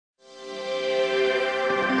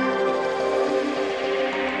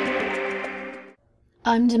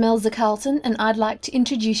I'm Demelza Carlton, and I'd like to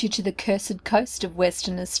introduce you to the Cursed Coast of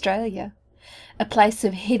Western Australia, a place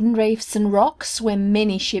of hidden reefs and rocks where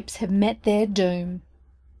many ships have met their doom.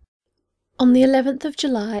 On the 11th of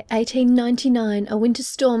July 1899, a winter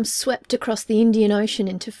storm swept across the Indian Ocean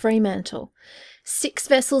into Fremantle. 6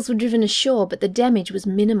 vessels were driven ashore, but the damage was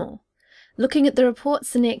minimal. Looking at the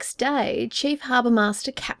reports the next day, Chief Harbour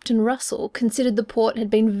Master Captain Russell considered the port had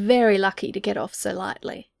been very lucky to get off so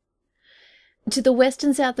lightly. To the west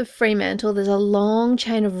and south of Fremantle, there's a long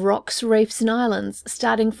chain of rocks, reefs and islands,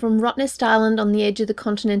 starting from Rottnest Island on the edge of the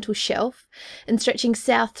continental shelf and stretching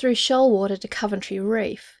south through Shoalwater to Coventry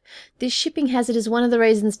Reef. This shipping hazard is one of the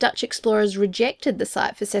reasons Dutch explorers rejected the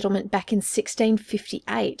site for settlement back in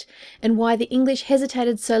 1658, and why the English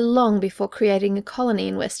hesitated so long before creating a colony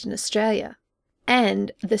in Western Australia.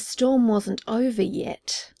 And the storm wasn't over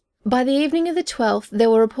yet. By the evening of the 12th,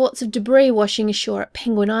 there were reports of debris washing ashore at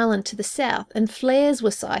Penguin Island to the south, and flares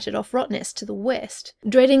were sighted off Rottnest to the west.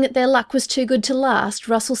 Dreading that their luck was too good to last,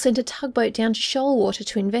 Russell sent a tugboat down to Shoalwater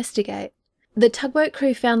to investigate. The tugboat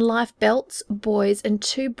crew found life belts, buoys and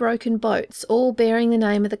 2 broken boats, all bearing the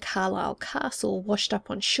name of the Carlisle Castle, washed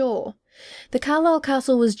up on shore. The Carlisle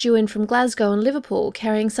Castle was due in from Glasgow and Liverpool,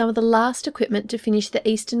 carrying some of the last equipment to finish the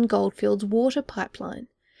Eastern Goldfields water pipeline.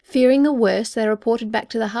 Fearing the worst, they reported back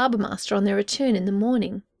to the harbour master on their return in the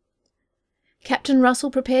morning. Captain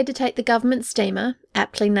Russell prepared to take the government steamer,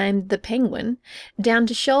 aptly named the Penguin, down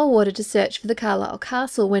to Shoalwater to search for the Carlisle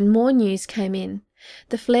Castle when more news came in.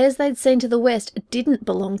 The flares they'd seen to the west didn't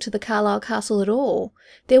belong to the Carlisle Castle at all.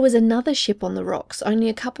 There was another ship on the rocks, only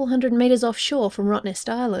a couple hundred metres offshore from Rottnest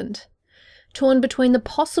Island. Torn between the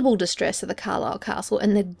possible distress of the Carlisle Castle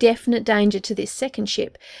and the definite danger to this second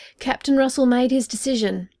ship, Captain Russell made his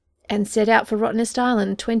decision and set out for Rottnest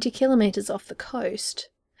Island, 20 kilometres off the coast.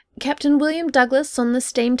 Captain William Douglas on the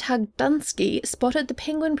steam tug Dunsky spotted the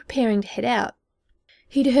Penguin preparing to head out.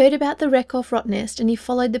 He'd heard about the wreck off Rottnest and he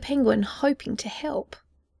followed the Penguin, hoping to help.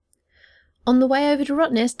 On the way over to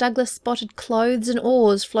Rottnest, Douglas spotted clothes and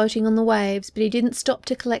oars floating on the waves, but he didn't stop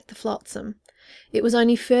to collect the flotsam. It was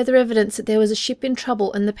only further evidence that there was a ship in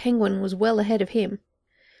trouble and the Penguin was well ahead of him.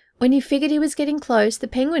 When he figured he was getting close, the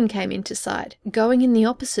Penguin came into sight, going in the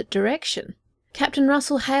opposite direction. Captain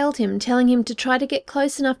Russell hailed him, telling him to try to get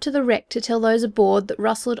close enough to the wreck to tell those aboard that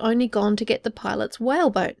Russell had only gone to get the pilot's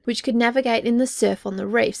whaleboat, which could navigate in the surf on the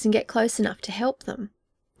reefs and get close enough to help them.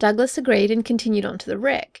 Douglas agreed and continued on to the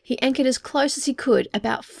wreck. He anchored as close as he could,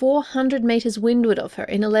 about 400 metres windward of her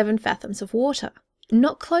in 11 fathoms of water.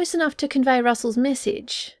 Not close enough to convey Russell's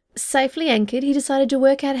message. Safely anchored, he decided to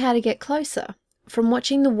work out how to get closer. From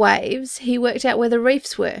watching the waves, he worked out where the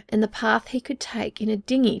reefs were and the path he could take in a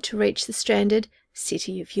dinghy to reach the stranded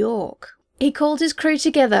City of York. He called his crew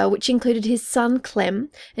together, which included his son Clem,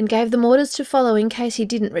 and gave them orders to follow in case he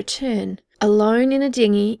didn't return. Alone in a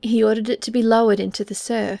dinghy, he ordered it to be lowered into the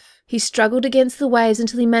surf. He struggled against the waves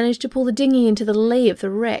until he managed to pull the dinghy into the lee of the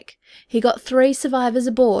wreck. He got 3 survivors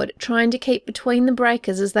aboard, trying to keep between the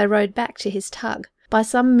breakers as they rowed back to his tug. By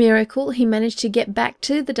some miracle, he managed to get back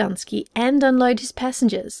to the Dunsky and unload his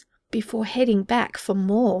passengers, before heading back for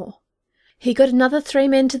more. He got another 3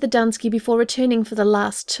 men to the Dunsky before returning for the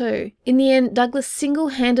last 2. In the end, Douglas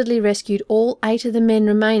single-handedly rescued all 8 of the men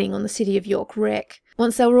remaining on the City of York wreck.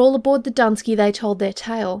 Once they were all aboard the Dunsky, they told their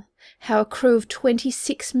tale, how a crew of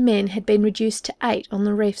 26 men had been reduced to 8 on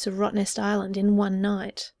the reefs of Rottnest Island in one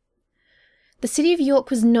night. The City of York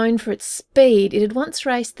was known for its speed. It had once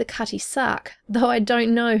raced the Cutty Sark, though I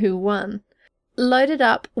don't know who won. Loaded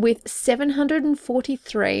up with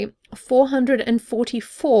 743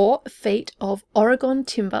 444 feet of Oregon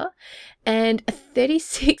timber and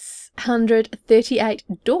 3,638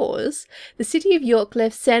 doors, the City of York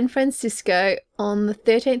left San Francisco on the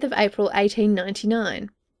 13th of April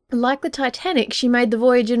 1899. Like the Titanic, she made the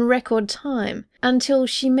voyage in record time, until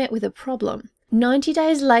she met with a problem. 90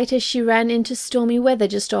 days later, she ran into stormy weather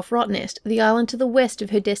just off Rottnest, the island to the west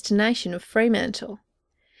of her destination of Fremantle.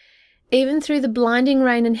 Even through the blinding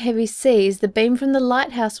rain and heavy seas, the beam from the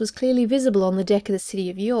lighthouse was clearly visible on the deck of the City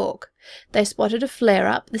of York. They spotted a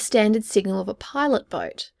flare-up, the standard signal of a pilot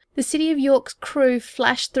boat. The City of York's crew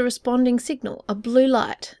flashed the responding signal, a blue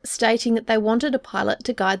light, stating that they wanted a pilot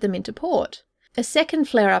to guide them into port. A second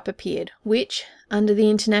flare-up appeared, which, under the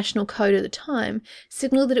international code of the time,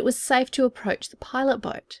 signalled that it was safe to approach the pilot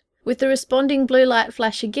boat. With the responding blue light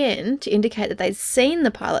flash again, to indicate that they'd seen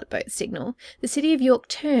the pilot boat signal, the City of York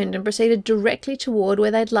turned and proceeded directly toward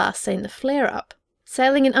where they'd last seen the flare-up.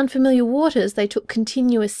 Sailing in unfamiliar waters, they took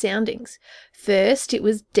continuous soundings. First, it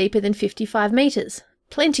was deeper than 55 metres,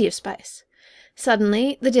 plenty of space.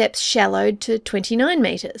 Suddenly, the depth shallowed to 29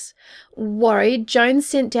 metres. Worried, Jones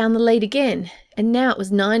sent down the lead again, and now it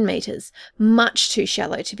was 9 metres, much too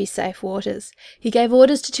shallow to be safe waters. He gave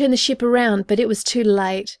orders to turn the ship around, but it was too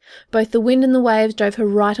late. Both the wind and the waves drove her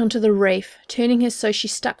right onto the reef, turning her so she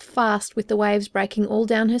stuck fast with the waves breaking all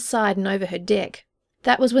down her side and over her deck.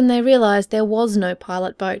 That was when they realised there was no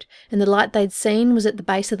pilot boat, and the light they'd seen was at the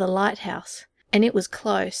base of the lighthouse. And it was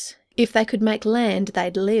close. If they could make land,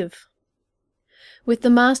 they'd live. With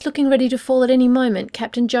the mast looking ready to fall at any moment,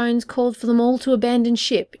 Captain Jones called for them all to abandon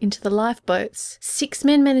ship into the lifeboats. 6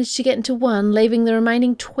 men managed to get into one, leaving the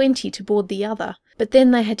remaining 20 to board the other. But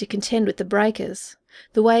then they had to contend with the breakers.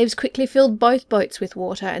 The waves quickly filled both boats with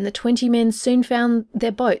water, and the 20 men soon found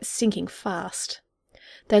their boats sinking fast.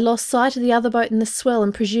 They lost sight of the other boat in the swell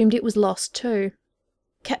and presumed it was lost too.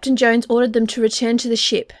 Captain Jones ordered them to return to the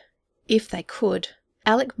ship, if they could.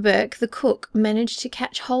 Alec Burke, the cook, managed to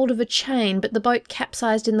catch hold of a chain, but the boat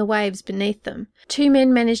capsized in the waves beneath them. 2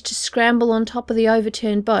 men managed to scramble on top of the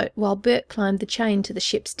overturned boat, while Burke climbed the chain to the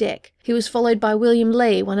ship's deck. He was followed by William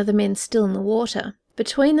Lee, one of the men still in the water.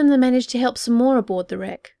 Between them they managed to help some more aboard the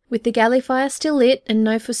wreck. With the galley fire still lit and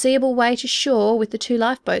no foreseeable way to shore with the 2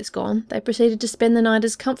 lifeboats gone, they proceeded to spend the night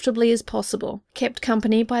as comfortably as possible, kept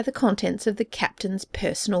company by the contents of the captain's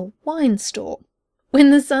personal wine store.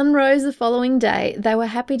 When the sun rose the following day, they were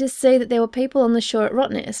happy to see that there were people on the shore at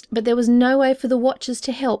Rottnest, but there was no way for the watchers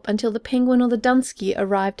to help until the Penguin or the Dunsky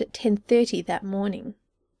arrived at 10:30 that morning.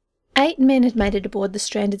 8 men had made it aboard the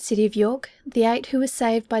stranded City of York, the 8 who were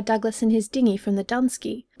saved by Douglas and his dinghy from the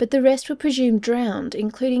Dunsky, but the rest were presumed drowned,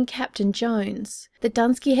 including Captain Jones. The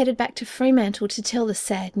Dunsky headed back to Fremantle to tell the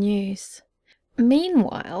sad news.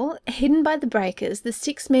 Meanwhile, hidden by the breakers, the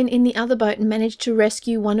 6 men in the other boat managed to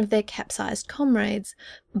rescue one of their capsized comrades,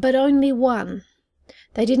 but only one.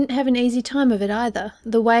 They didn't have an easy time of it either.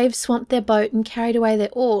 The waves swamped their boat and carried away their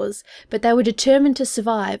oars, but they were determined to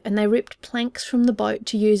survive, and they ripped planks from the boat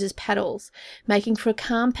to use as paddles, making for a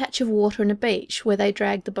calm patch of water and a beach where they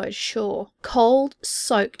dragged the boat ashore. Cold,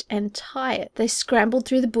 soaked and tired, they scrambled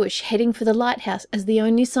through the bush, heading for the lighthouse as the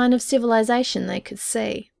only sign of civilization they could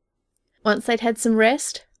see. Once they'd had some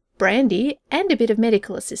rest, brandy, and a bit of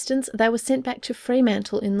medical assistance, they were sent back to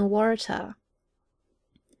Fremantle in the Waratah.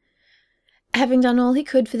 Having done all he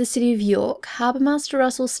could for the City of York, Harbour Master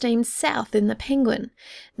Russell steamed south in the Penguin,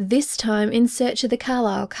 this time in search of the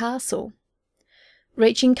Carlisle castle.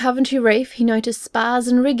 Reaching Coventry Reef, he noticed spars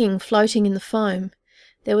and rigging floating in the foam.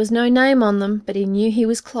 There was no name on them, but he knew he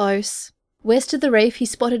was close. West of the reef, he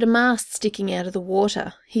spotted a mast sticking out of the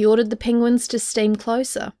water. He ordered the Penguins to steam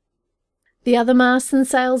closer. The other masts and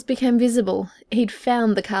sails became visible. He'd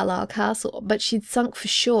found the Carlisle castle, but she'd sunk for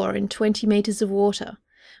shore in 20 metres of water,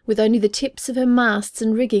 with only the tips of her masts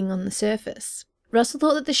and rigging on the surface. Russell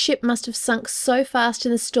thought that the ship must have sunk so fast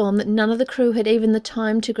in the storm that none of the crew had even the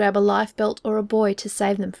time to grab a lifebelt or a buoy to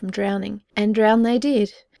save them from drowning. And drown they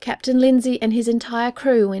did. Captain Lindsay and his entire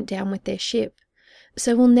crew went down with their ship.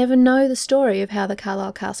 So we'll never know the story of how the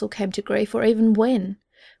Carlisle castle came to grief, or even when,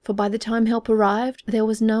 for by the time help arrived, there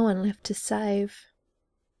was no one left to save.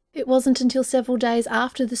 It wasn't until several days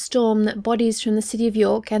after the storm that bodies from the City of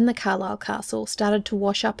York and the Carlisle castle started to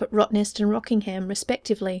wash up at Rottnest and Rockingham,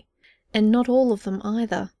 respectively. And not all of them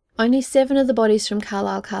either. Only 7 of the bodies from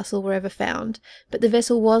Carlisle castle were ever found, but the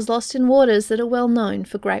vessel was lost in waters that are well known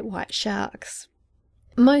for great white sharks.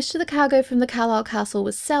 Most of the cargo from the Carlisle castle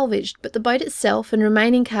was salvaged, but the boat itself and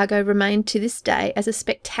remaining cargo remained to this day as a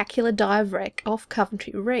spectacular dive wreck off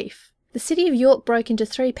Coventry Reef. The City of York broke into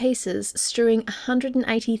 3 pieces, strewing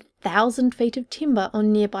 180,000 feet of timber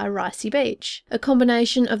on nearby Ricey Beach, a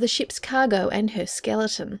combination of the ship's cargo and her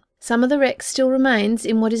skeleton. Some of the wreck still remains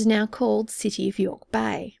in what is now called City of York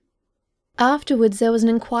Bay. Afterwards there was an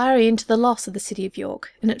inquiry into the loss of the City of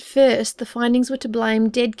York, and at first the findings were to blame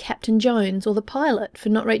dead Captain Jones or the pilot for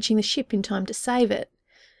not reaching the ship in time to save it.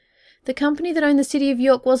 The company that owned the City of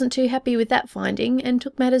York wasn't too happy with that finding and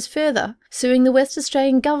took matters further, suing the West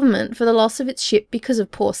Australian government for the loss of its ship because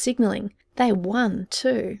of poor signalling. They won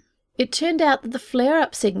too. It turned out that the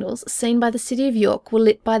flare-up signals seen by the City of York were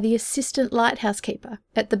lit by the assistant lighthouse keeper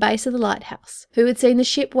at the base of the lighthouse, who had seen the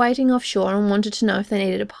ship waiting offshore and wanted to know if they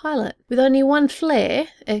needed a pilot. With only one flare,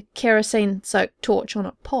 a kerosene-soaked torch on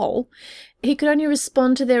a pole, he could only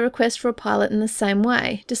respond to their request for a pilot in the same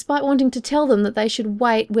way, despite wanting to tell them that they should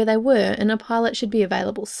wait where they were and a pilot should be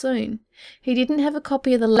available soon. He didn't have a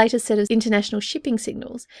copy of the latest set of international shipping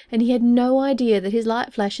signals, and he had no idea that his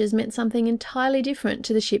light flashes meant something entirely different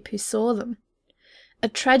to the ship who saw them. A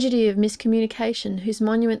tragedy of miscommunication whose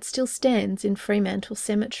monument still stands in Fremantle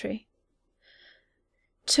Cemetery.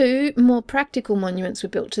 2 more practical monuments were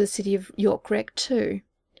built to the city of York Wreck too.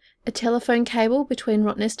 A telephone cable between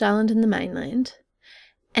Rottnest Island and the mainland,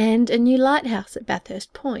 and a new lighthouse at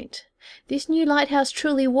Bathurst Point. This new lighthouse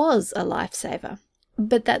truly was a lifesaver.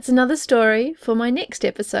 But that's another story for my next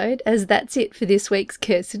episode, as that's it for this week's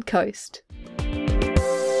Cursed Coast.